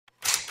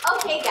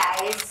Okay,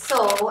 guys.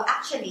 So,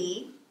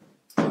 actually,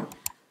 I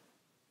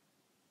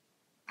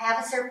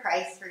have a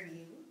surprise for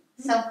you.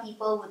 Some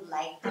people would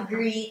like to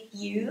greet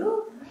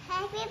you.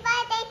 Happy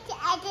birthday to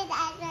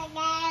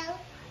Gale.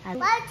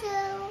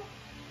 Bontol.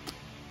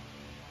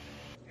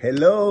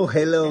 Hello.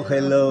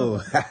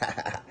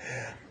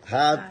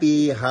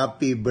 Happy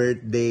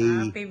birthday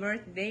Happy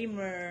birthday,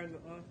 Merg.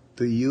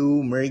 to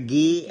you,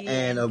 Mergy,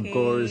 and of Kay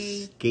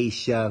course,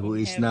 Keisha, who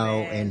in is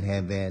now heaven. in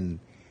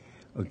heaven.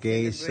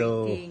 Okay,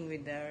 so, Celebrating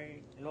with our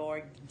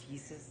Lord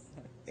Jesus.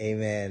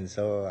 amen.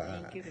 So,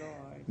 Thank you,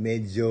 Lord.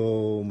 medyo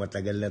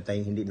matagal na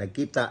tayong hindi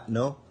nagkita,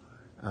 no?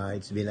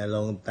 It's been a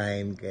long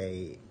time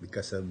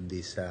because of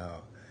this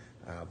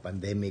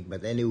pandemic.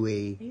 But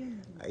anyway,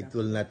 it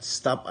will not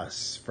stop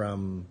us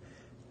from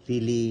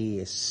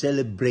really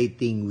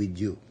celebrating with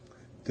you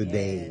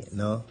today, Yes.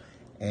 no?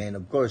 And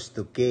of course,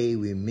 to Kay,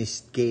 we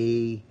missed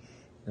Kay.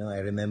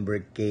 I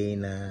remember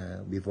Kay na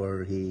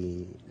before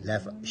she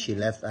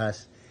left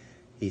us.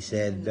 He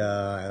said,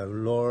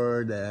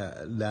 Lord,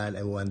 Dad,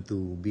 I want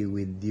to be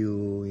with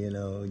you,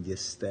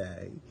 just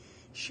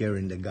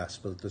sharing the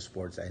gospel to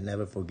sports. I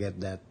never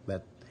forget that.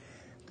 But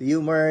to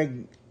you,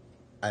 Merg,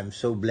 I'm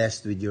so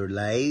blessed with your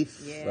life,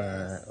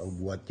 Yes.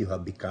 of what you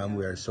have become.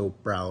 We are so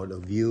proud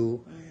of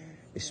you,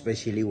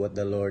 especially what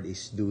the Lord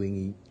is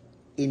doing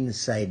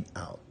inside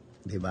out,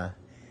 di ba?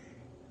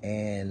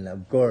 And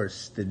of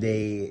course,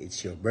 today,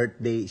 it's your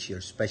birthday, it's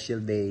your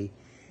special day.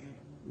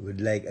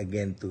 Would like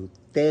again to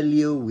tell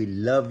you we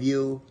love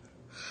you.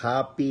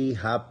 Happy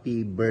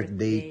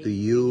birthday to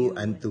you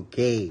and to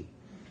Kay.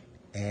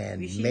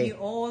 And Wishing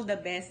you all the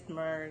best,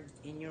 Merg,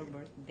 in your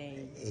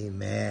birthday.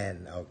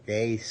 Amen.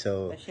 Okay,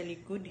 so Especially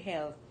good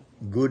health.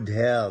 good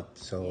health.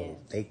 So Yes.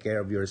 take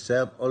care of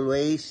yourself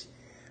always.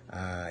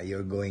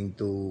 You're going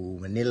to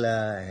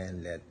Manila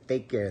and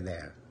take care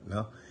there,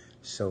 no?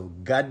 So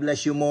God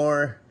bless you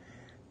more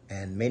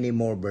and many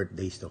more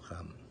birthdays to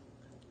come.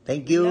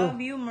 Thank you. We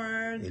love you,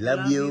 Merg. We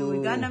love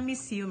you. We're gonna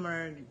miss you,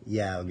 Merg.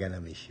 Yeah, we're gonna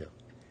miss you.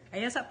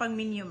 Ayaw sa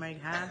pang-menu, Merg,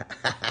 ha?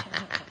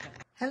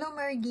 Hello,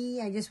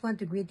 Margie. I just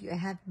want to greet you a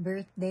happy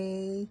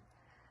birthday.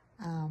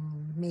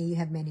 May you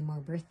have many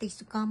more birthdays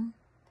to come.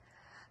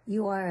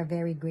 You are a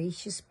very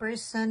gracious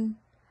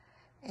person.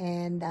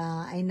 And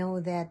I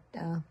know that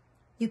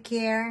you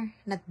care,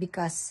 not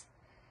because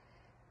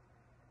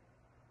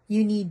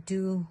you need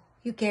to.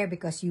 You care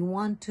because you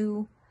want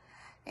to.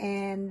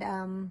 And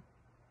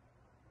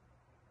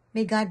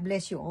may God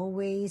bless you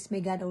always.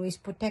 May God always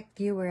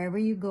protect you wherever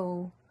you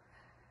go.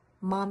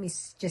 Mom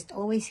is just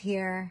always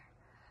here.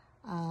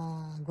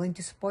 Going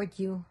to support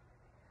you,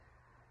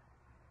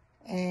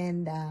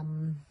 and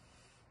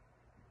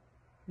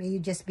may you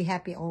just be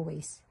happy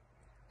always.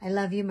 I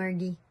love you,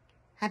 Margie.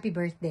 Happy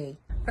birthday.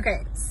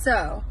 Okay,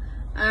 so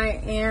I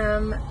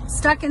am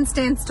stuck in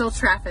standstill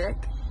traffic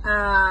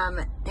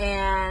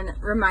and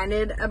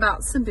reminded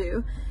about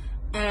Cebu,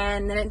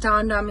 and then it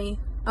dawned on me,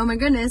 oh my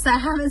goodness, I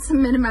haven't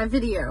submitted my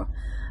video.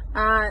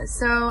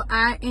 So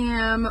I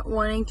am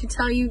wanting to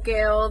tell you,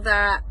 Gale,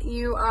 that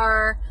you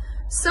are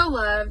so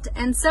loved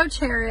and so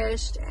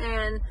cherished,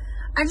 and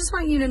I just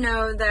want you to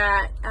know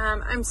that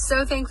I'm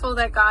so thankful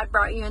that God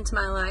brought you into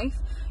my life.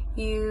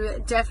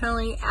 You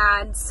definitely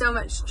add so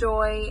much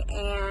joy,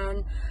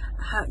 and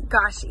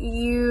gosh,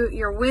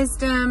 your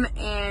wisdom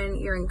and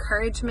your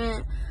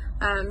encouragement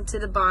to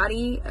the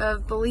body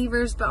of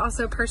believers, but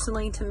also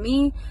personally to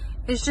me,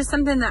 is just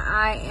something that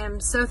I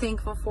am so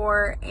thankful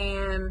for.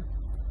 And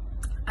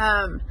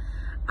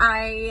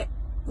I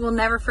will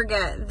never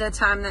forget the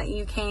time that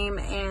you came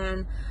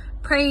and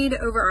prayed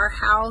over our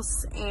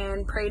house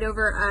and prayed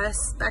over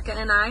us, Becca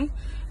and I,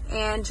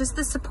 and just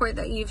the support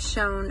that you've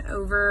shown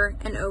over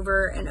and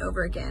over and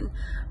over again.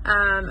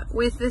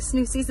 With this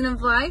new season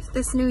of life,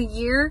 this new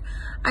year,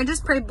 I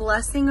just pray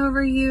blessing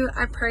over you.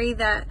 I pray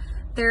that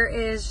there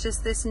is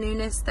just this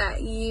newness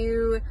that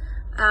you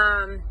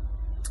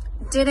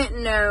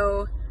didn't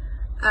know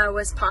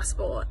was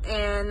possible,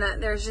 and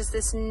that there's just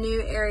this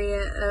new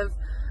area of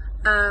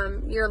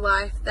your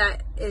life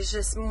that is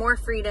just more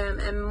freedom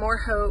and more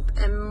hope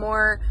and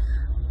more.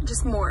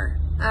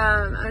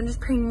 I'm just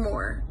praying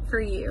more for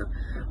you,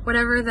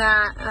 whatever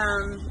that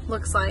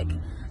looks like.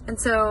 And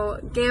so,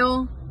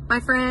 Gale, my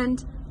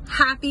friend,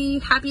 happy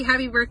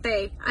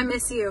birthday. I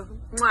miss you.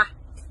 Mwah.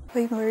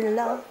 Uy,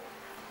 Merla,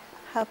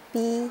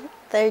 happy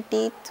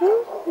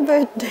 32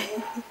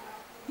 birthday.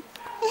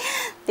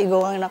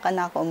 Tiguang na ka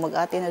na ako,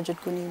 mag-ate na jud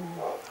ko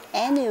nimo.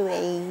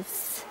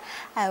 Anyways,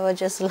 I would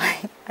just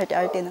like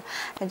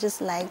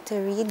to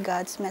read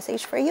God's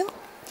message for you.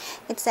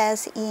 It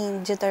says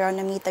in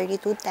Deuteronomy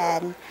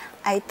 32:10,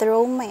 I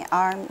throw my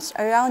arms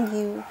around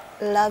you,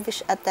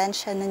 lavish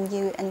attention on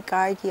you, and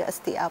guard you as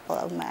the apple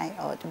of my eye.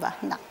 O, diba?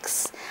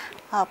 Naks.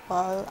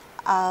 Apple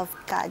of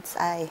God's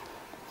eye.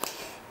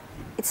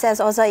 It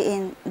says also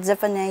in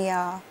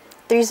Zephaniah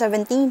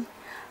 3:17,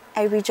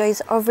 I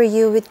rejoice over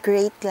you with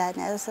great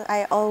gladness.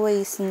 I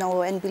always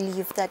know and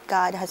believe that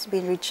God has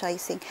been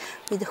rejoicing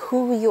with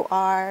who you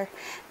are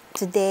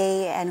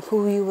today and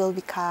who you will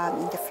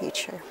become in the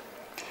future.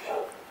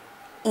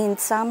 In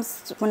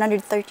Psalms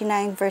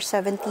 139, verse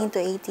 17 to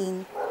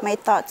 18, my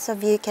thoughts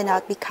of you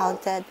cannot be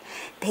counted.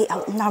 They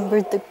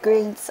outnumber the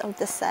grains of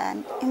the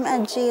sand.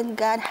 Imagine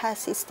God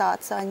has His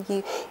thoughts on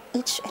you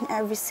each and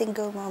every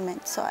single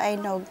moment. So I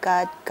know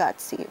God got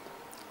you.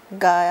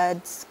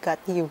 God's got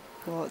you.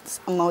 Well, it's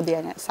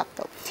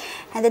sakto.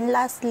 And then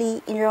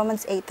lastly, in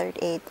Romans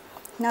 8:38,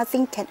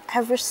 nothing can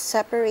ever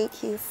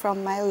separate you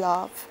from my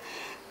love.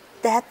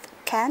 Death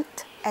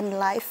can't, and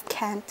life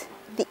can't.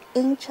 The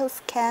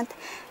angels can't,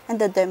 and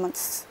the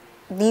demons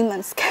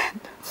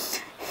can't.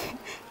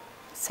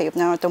 Save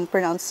na itong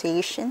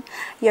pronunciation.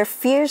 Your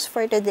fears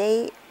for the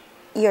day,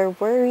 your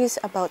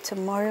worries about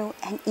tomorrow,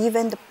 and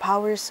even the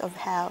powers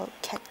of hell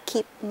can't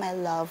keep my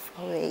love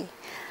away.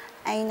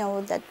 I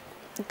know that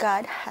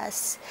God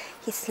has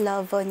His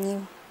love on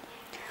you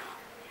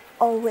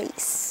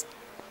always,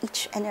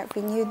 each and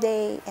every new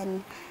day,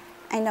 and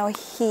I know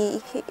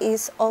He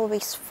is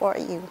always for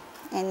you.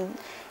 And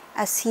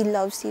as He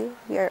loves you,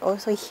 we are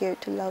also here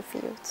to love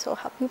you. So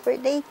happy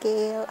birthday,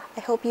 Gale. I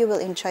hope you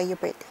will enjoy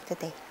your birthday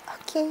today.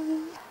 Okay,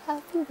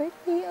 happy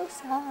birthday,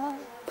 Osa.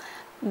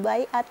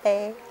 Bye,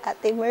 ate.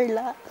 Ate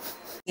Merla.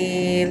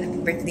 Gale,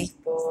 happy birthday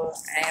po.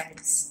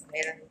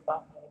 Meron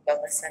po akong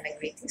ibabasa na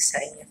greeting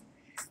sa inyo.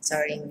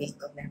 Sorry, hindi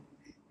ko na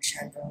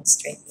masyadong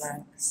straight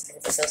lang.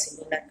 So,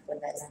 sinulat ko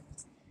na lang.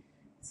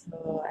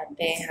 So,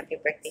 ate, happy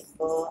birthday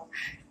po.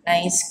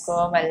 Nice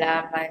ko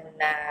malaman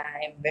na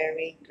I'm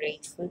very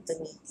grateful to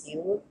meet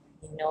you.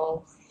 You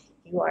know,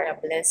 you are a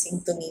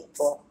blessing to me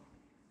po.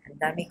 Ang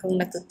dami kong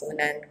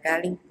natutunan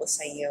galing po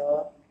sa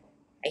iyo.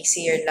 I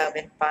see your love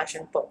and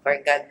passion po for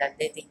God that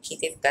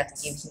dedicated God to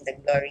give Him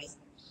the glory.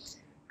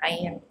 I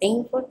am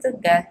thankful to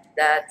God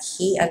that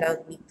He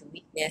allowed me to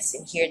witness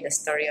and hear the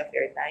story of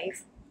your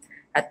life.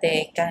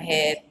 Ate,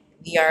 kahit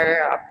we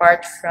are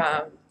apart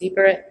from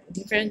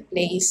different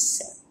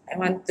place, I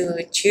want to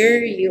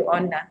cheer you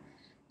on na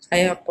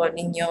kaya po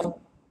ninyo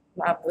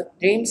maabot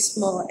dreams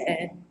mo,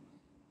 and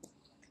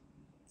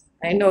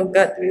I know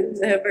God will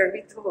never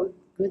withhold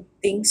good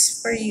things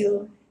for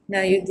you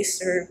na you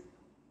deserve.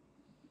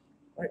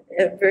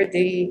 Whatever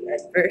the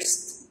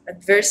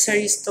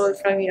adversary stole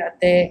from you,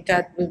 ate,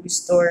 God will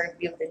restore,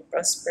 build, and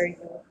prosper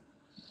you.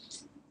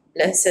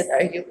 Blessed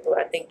are you po,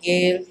 Ate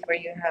Gale, for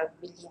you have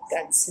believed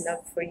God's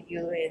love for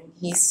you and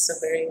His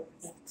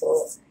sovereignty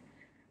po.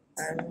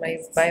 My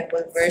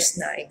Bible verse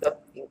na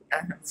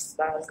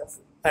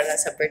para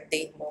sa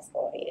birthday mo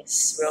po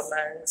is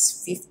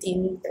Romans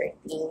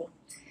 15:13.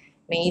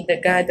 May the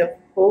God of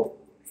hope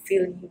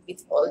fill you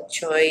with all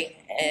joy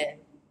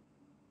and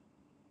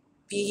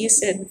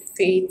peace and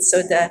faith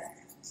so that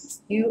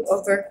you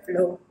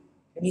overflow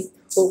with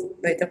hope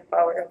by the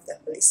power of the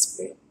Holy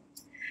Spirit.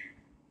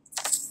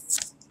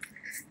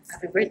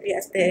 Happy birthday,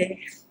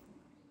 Ate.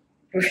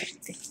 Happy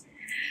birthday.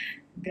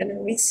 I'm gonna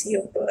miss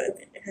you po.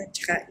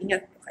 Tsaka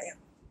ingat po kayo.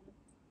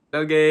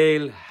 Hello,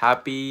 Gail.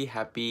 Happy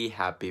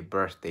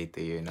birthday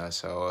to you.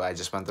 So I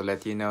just want to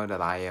let you know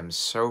that I am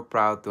so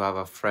proud to have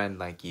a friend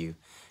like you.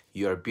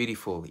 You are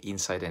beautiful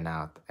inside and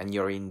out, and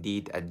you're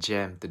indeed a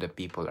gem to the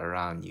people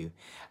around you.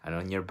 And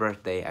on your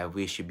birthday, I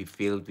wish you be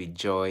filled with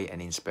joy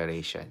and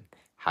inspiration.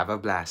 Have a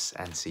blast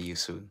and see you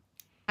soon.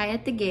 Hi,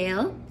 Ate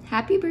Gale.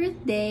 Happy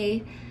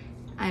birthday!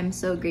 I'm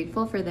so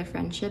grateful for the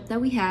friendship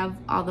that we have,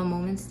 all the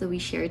moments that we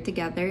share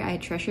together. I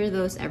treasure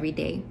those every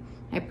day.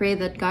 I pray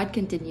that God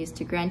continues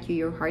to grant you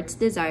your heart's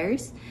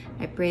desires.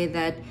 I pray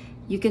that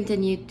you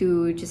continue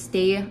to just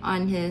stay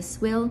on His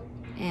will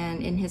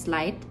and in His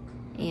light,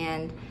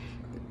 and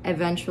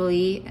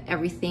eventually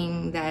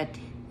everything that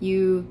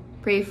you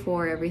pray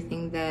for,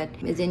 everything that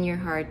is in your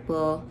heart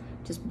will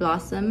just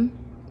blossom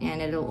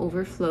and it'll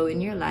overflow in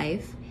your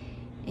life,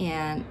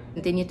 and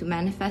continue to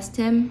manifest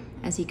Him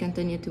as He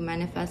continues to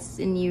manifest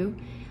in you.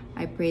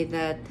 I pray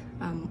that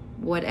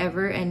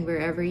whatever and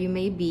wherever you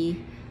may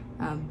be,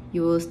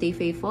 you will stay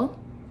faithful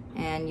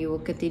and you will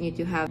continue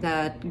to have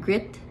that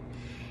grit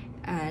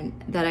and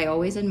that I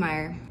always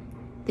admire.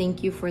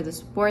 Thank you for the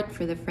support,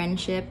 for the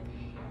friendship,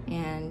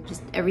 and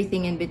just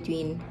everything in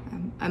between.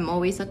 I'm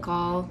always a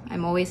call,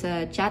 I'm always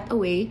a chat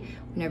away.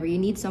 Whenever you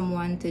need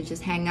someone to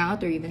just hang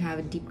out or even have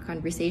a deep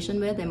conversation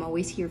with, I'm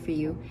always here for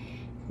you.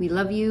 We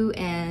love you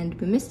and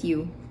we miss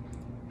you.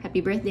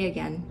 Happy birthday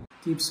again.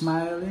 Keep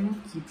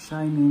smiling, keep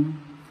shining,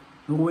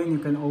 knowing you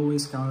can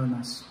always count on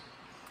us.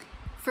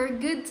 For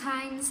good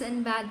times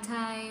and bad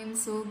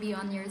times, we'll be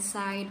on your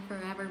side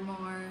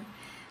forevermore.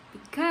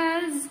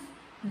 Because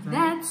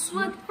that's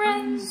what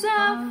friends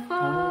are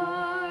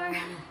for.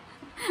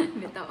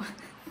 Bitaw.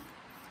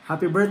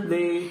 Happy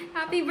birthday!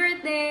 Happy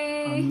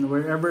birthday!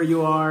 Wherever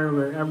you are,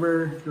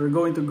 wherever you're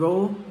going to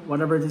go,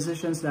 whatever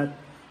decisions that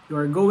you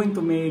are going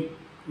to make,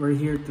 we're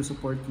here to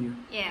support you.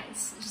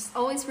 Yes, just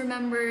always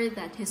remember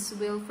that His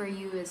will for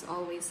you is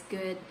always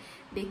good,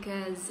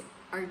 because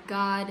our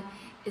God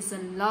is a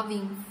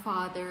loving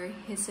Father.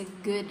 He's a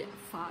good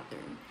Father.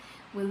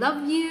 We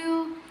love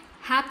you.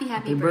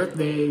 Happy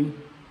birthday.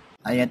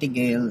 Ay, Ate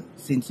Gale,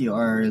 since you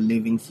are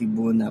leaving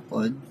Cebu na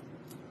pod,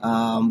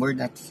 we're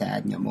not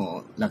sad nga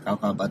mo lakaw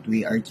ka, but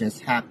we are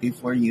just happy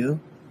for you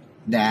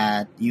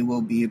that you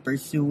will be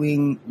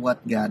pursuing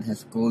what God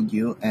has called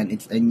you, and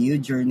it's a new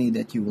journey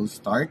that you will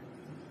start.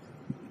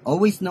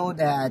 Always know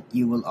that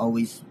you will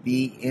always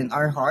be in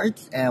our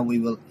hearts, and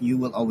you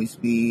will always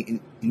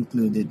be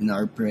included in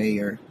our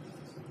prayer.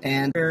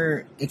 And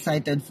we're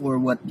excited for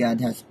what God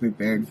has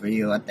prepared for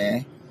you,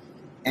 Ate.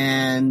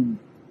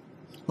 And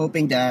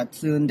hoping that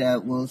soon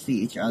that we'll see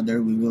each other,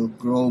 we will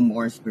grow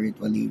more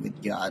spiritually with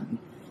God.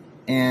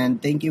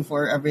 And thank you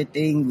for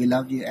everything. We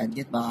love you and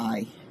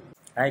goodbye.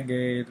 Hi,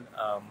 Gale.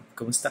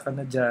 Kumusta ka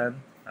na dyan?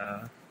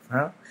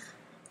 Huh?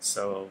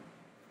 So,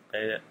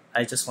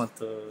 I just want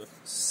to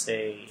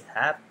say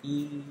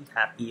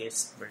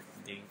happiest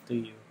birthday to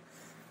you.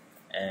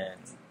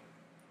 And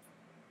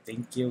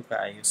thank you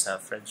kaayo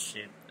sa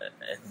friendship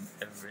and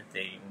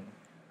everything.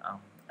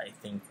 I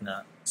think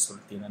na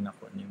sulti na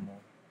nako nimo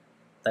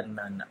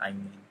tanan na I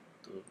need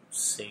to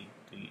say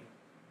to you.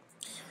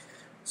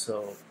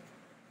 So,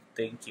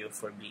 thank you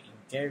for being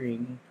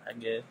caring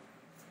again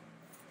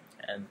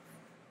and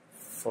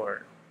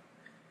for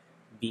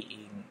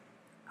being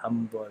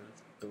humble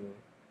to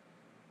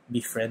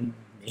befriend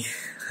me.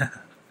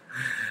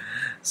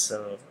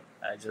 So,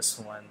 I just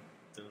want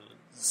to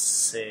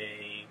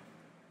say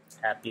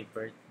happy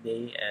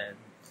birthday and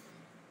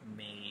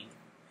may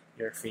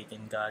your faith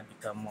in God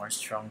become more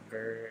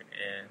stronger,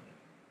 and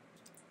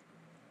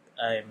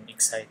I'm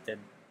excited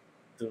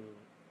to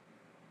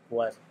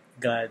what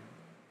God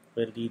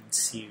will lead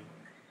you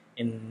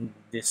in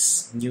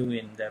this new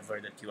endeavor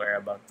that you are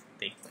about to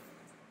take.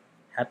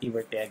 Happy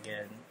birthday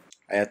again.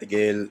 Hi, Ate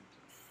Gale.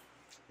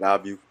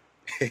 Love you.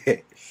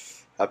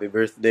 Happy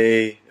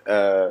birthday.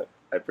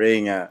 I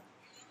pray nga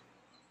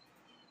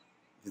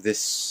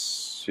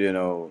this,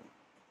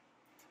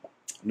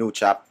 new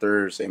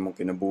chapter sa imong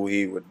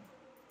kinabuhi would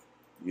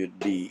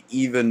be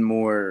even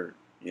more,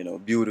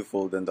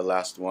 beautiful than the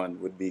last one,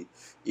 would be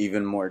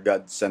even more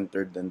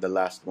God-centered than the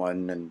last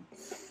one. And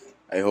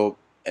I hope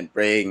and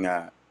pray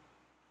nga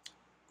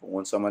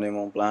kung unsa man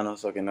imong plano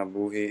sa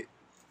kinabuhi,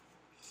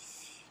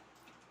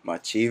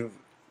 ma-achieve.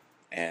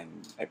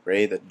 And I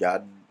pray that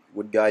God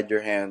would guide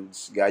your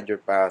hands, guide your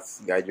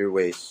path, guide your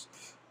ways,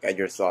 guide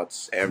your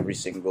thoughts every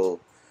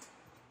single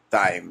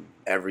time,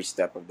 every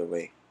step of the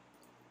way.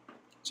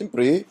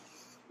 Siyempre,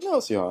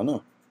 si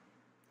Hana.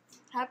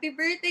 Happy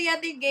birthday,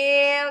 Ate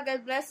Gale.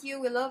 God bless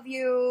you. We love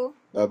you.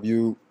 Love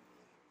you.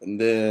 And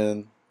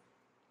then,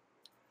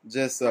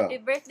 Jessa. Happy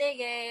birthday,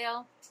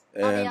 Gale.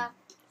 And,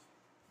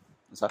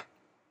 What's that?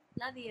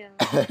 Love you.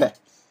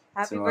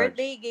 Happy Si Marge.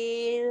 birthday,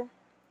 Gale.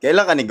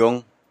 Kailan ka ni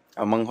Gong?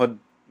 Ang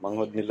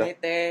manghod nila. Hey,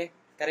 te.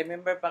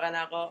 Ka-remember pa ka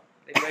na ako.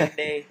 Happy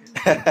birthday.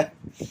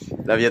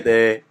 Love you,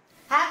 te.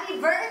 Happy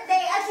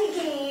birthday, Ate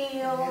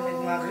Gale!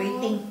 Mga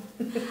greeting.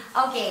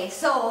 Okay,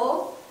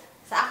 so,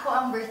 sa ako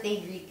ang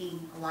birthday greeting,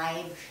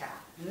 live siya.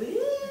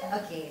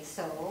 Okay,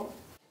 so,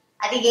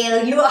 Ate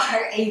Gale, you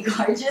are a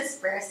gorgeous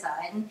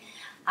person.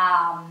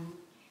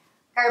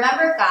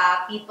 Remember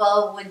ka,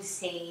 people would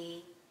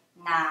say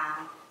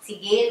na si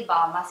Gale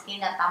ba, maski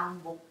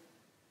natambok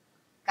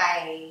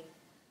kay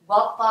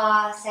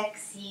guwapa,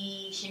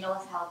 sexy, she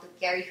knows how to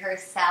carry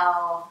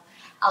herself,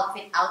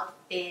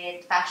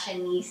 outfit,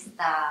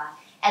 fashionista,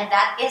 and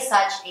that is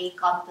such a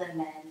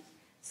compliment.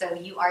 So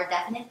you are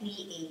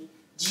definitely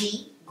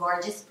a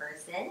gorgeous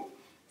person.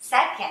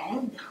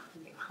 Second,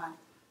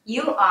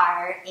 you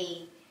are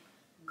a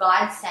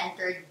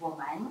God-centered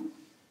woman,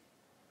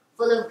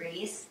 full of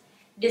grace.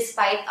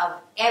 Despite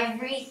of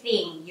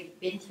everything you've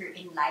been through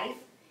in life,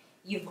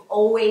 you've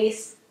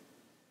always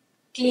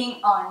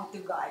cling on to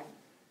God.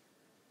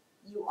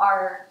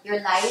 Your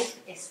life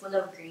is full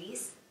of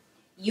grace.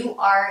 You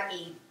are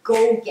a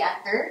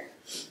go-getter,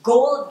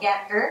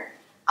 goal-getter,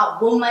 a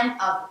woman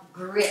of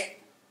grit.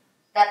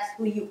 That's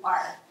who you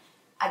are.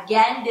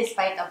 Again,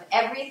 despite of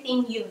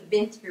everything you've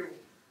been through,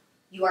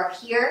 you are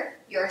here,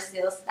 you're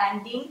still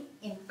standing.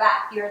 In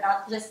fact, you're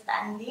not just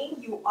standing,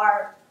 you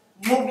are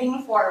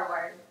moving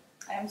forward.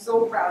 I am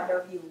so proud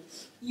of you.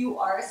 You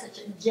are such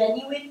a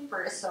genuine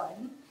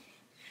person.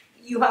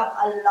 You have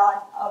a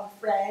lot of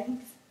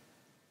friends,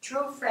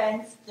 true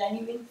friends,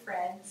 genuine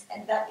friends,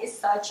 and that is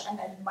such an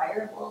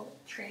admirable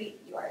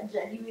trait. You are a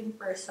genuine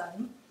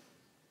person,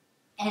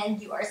 and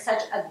you are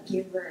such a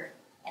giver.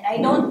 And I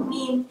don't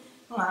mean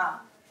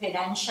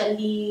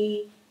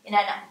financially,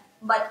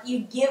 but you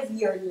give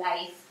your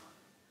life,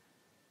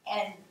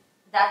 and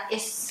that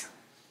is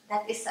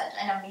such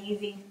an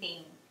amazing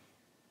thing.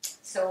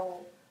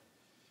 So,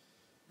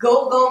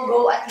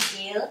 go, Ate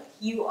Gale.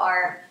 You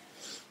are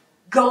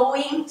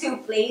going to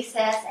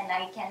places, and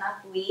I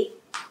cannot wait.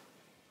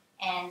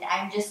 And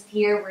I'm just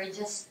here, we're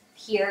just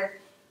here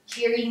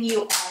cheering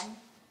you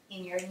on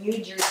in your new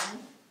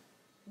journey.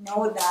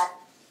 Know that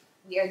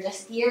we are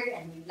just here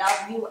and we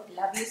love you. I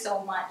love you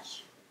so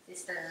much,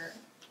 sister.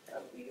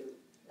 Love you.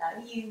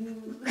 Love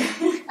you.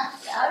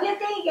 Love you,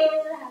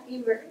 Gale.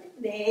 Happy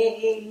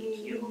birthday.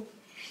 Thank you.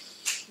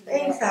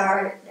 Thanks,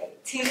 Har.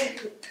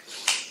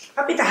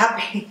 Happy.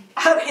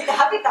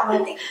 Happy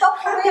naman. TikTok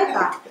ko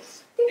yata.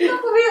 TikTok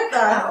ko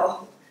yata.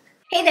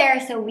 Hey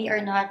there! So we are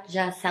not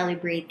just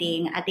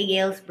celebrating Ate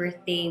Gale's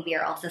birthday, we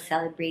are also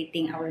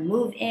celebrating our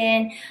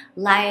move-in,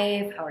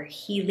 life, our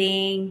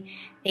healing.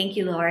 Thank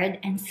you, Lord.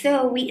 And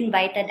so we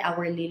invited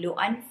our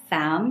Liluan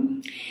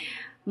fam.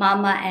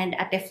 Mama and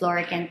Ate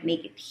Flora can't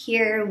make it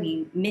here.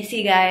 We miss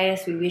you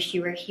guys. We wish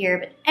you were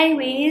here. But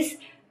anyways,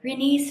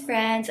 Renee's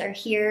friends are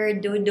here,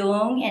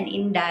 Dodong and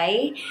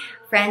Inday,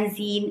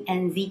 Franzine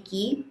and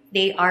Ziki.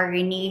 They are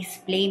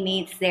Renee's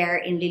playmates there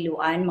in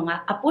Liluan.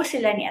 Mga apo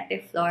sila ni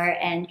Ate Flor,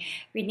 and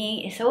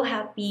Renee is so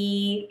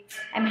happy.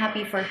 I'm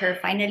happy for her.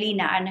 Finally,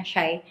 na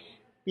siya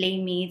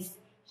playmates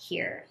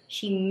here.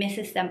 She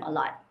misses them a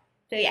lot.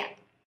 So yeah.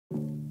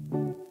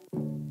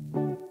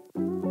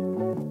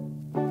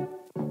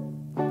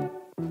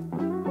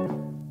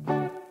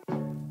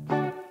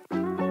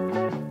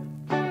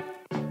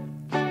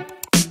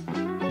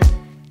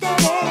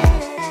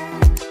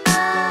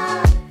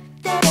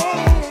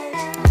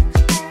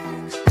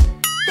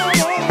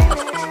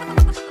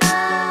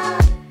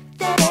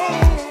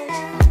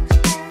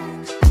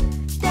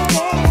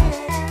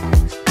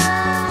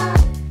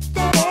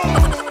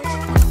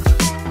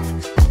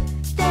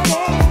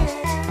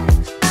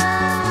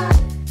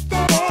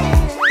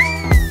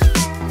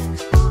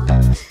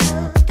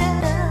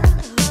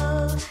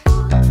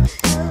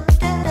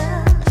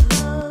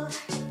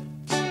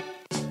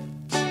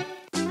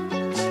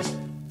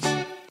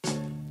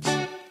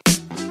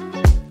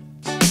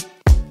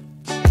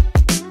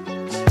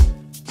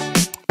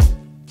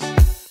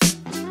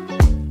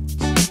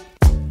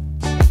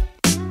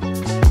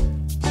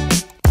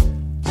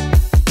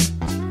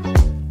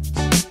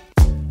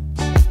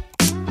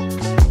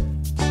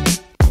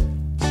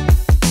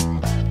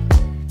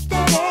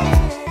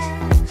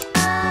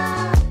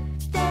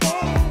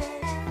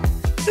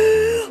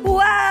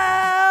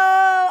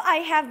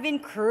 I've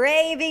been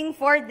craving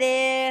for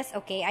this.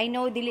 Okay, I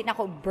know dili na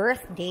ko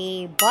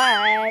birthday,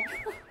 but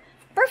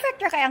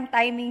perfect ra kayang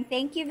timing.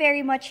 Thank you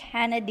very much,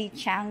 Hannah D.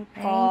 Chanko.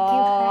 Thank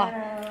you,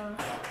 Hannah.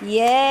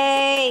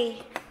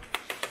 Yay!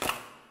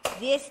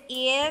 This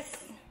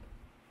is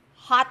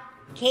hot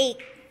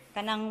cake.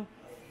 Kanang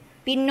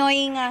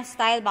Pinoy nga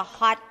style ba?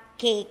 Hot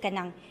cake.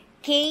 Kanang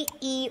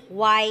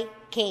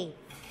K-E-Y-K.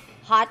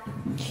 Hot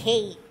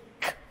cake.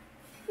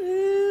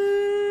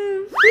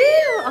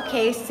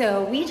 Okay,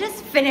 so we just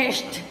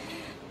finished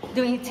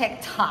doing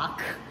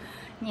TikTok.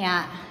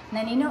 Yeah,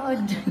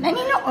 naninood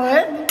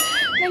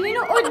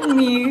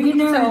me.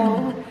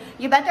 So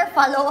you better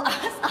follow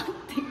us on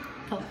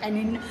TikTok.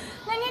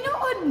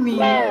 Naninood me.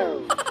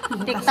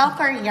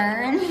 TikToker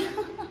yarn.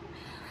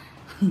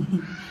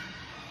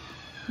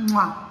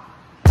 Mwah.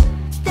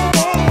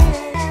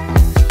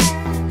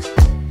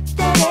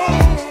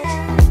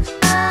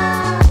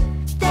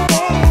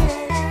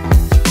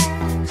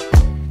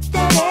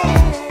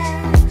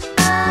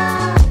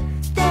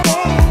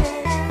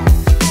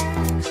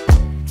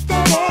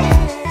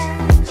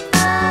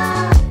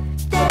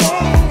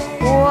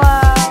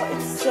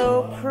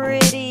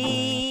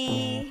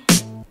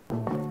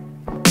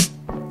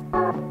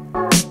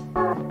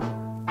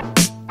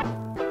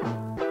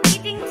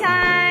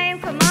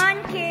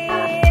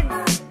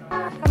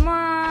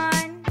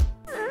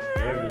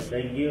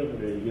 Thank you for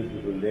the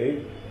beautiful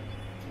day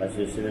as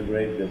you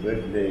celebrate the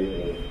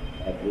birthday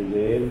of Ate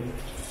Gale.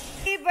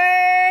 Happy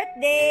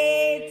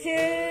birthday to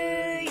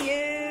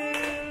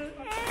you.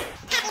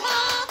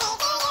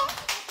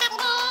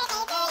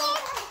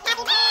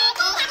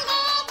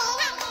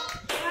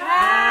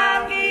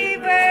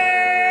 Happy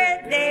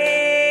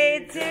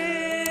birthday to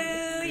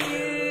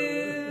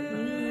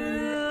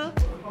you.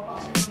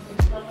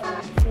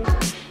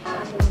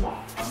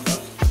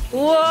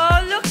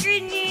 Whoa, look,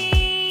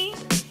 Renee.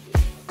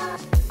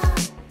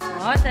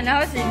 Oh,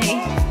 tanaw si Renee.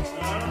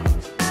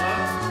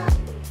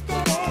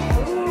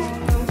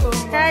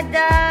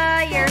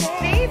 Tada, your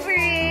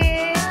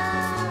favorite.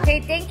 Okay,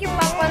 thank you,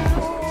 Papa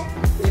Lou.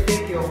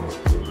 Thank you.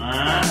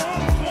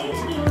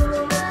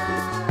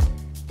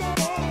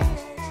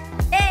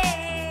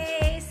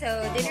 Hey, so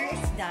dinner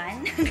is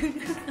done.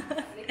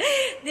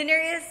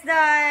 Dinner is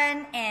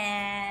done,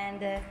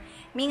 and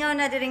mingaw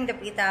na during the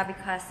pita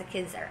because the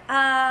kids are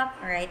up.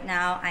 Right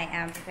now, I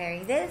am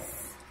preparing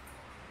this.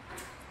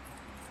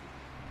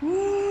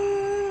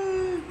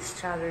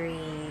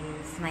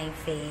 Strawberries, my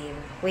fave.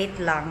 Wait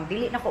lang,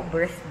 dili na ko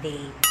birthday.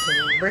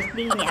 Okay,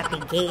 birthday ni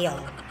Ate Gale.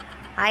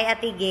 Hi,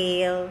 Ate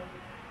Gale.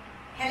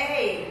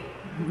 Hello.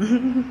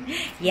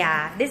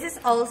 Yeah, this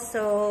is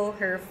also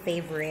her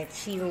favorite.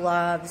 She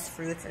loves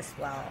fruits as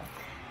well.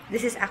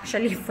 This is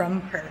actually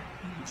from her.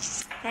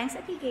 Thanks,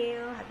 Ate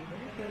Gale. Happy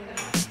birthday.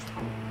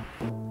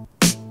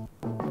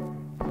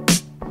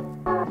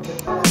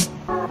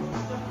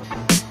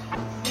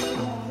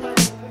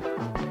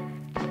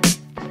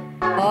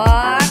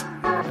 Oh,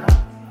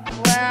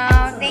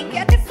 wow, thank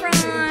you, Ate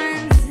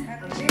Franz.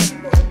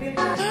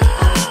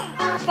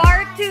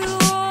 Part 2,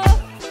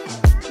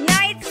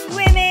 night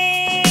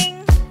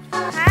swimming.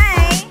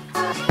 Hi.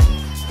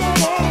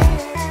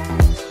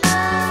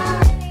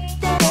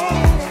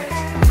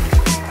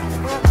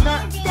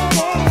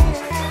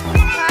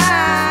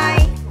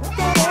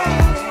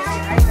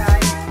 Hi.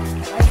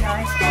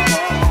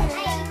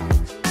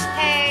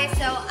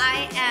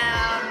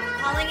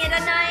 it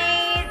a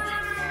night.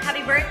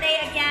 Happy birthday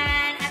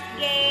again, Ate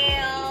Gale.